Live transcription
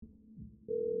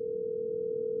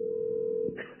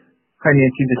Hi,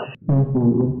 Nancy. This is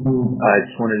I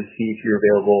just wanted to see if you're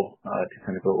available to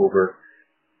kind of go over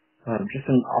just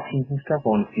some options and stuff. I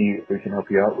want to see if we can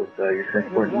help you out with your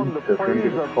transport needs. So if you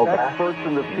give us a call back. Experts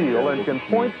in the field and can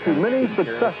point to many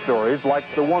success stories like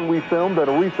the one we filmed at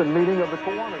a recent meeting of the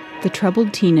Kiwanis. The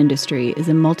troubled teen industry is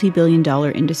a multi-billion-dollar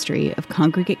industry of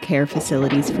congregate care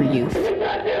facilities for youth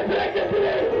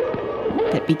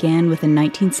that began with a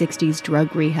 1960s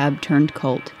drug rehab turned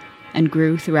cult and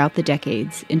grew throughout the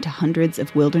decades into hundreds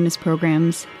of wilderness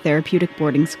programs, therapeutic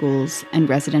boarding schools, and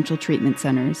residential treatment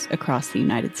centers across the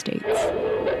United States.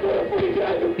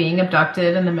 Being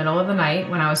abducted in the middle of the night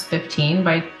when I was 15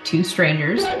 by two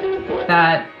strangers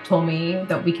that told me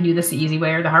that we can do this the easy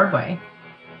way or the hard way.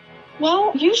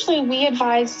 Well, usually we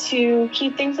advise to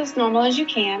keep things as normal as you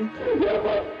can.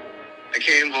 I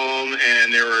came home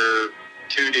and there were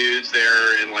two dudes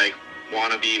there in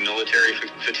wannabe military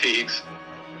fatigues.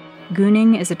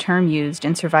 Gooning is a term used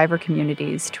in survivor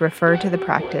communities to refer to the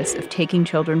practice of taking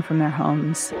children from their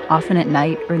homes, often at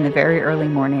night or in the very early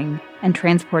morning, and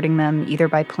transporting them either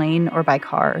by plane or by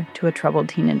car to a troubled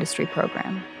teen industry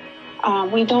program.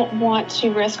 We don't want to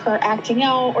risk her acting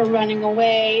out or running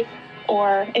away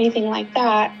or anything like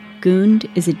that. Gooned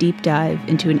is a deep dive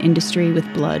into an industry with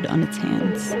blood on its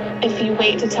hands. If you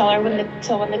wait to tell her when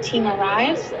the team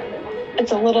arrives,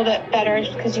 it's a little bit better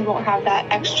because you won't have that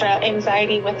extra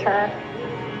anxiety with her.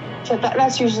 So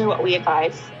that's usually what we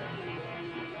advise.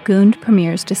 Gooned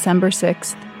premieres December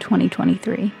 6th,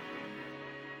 2023.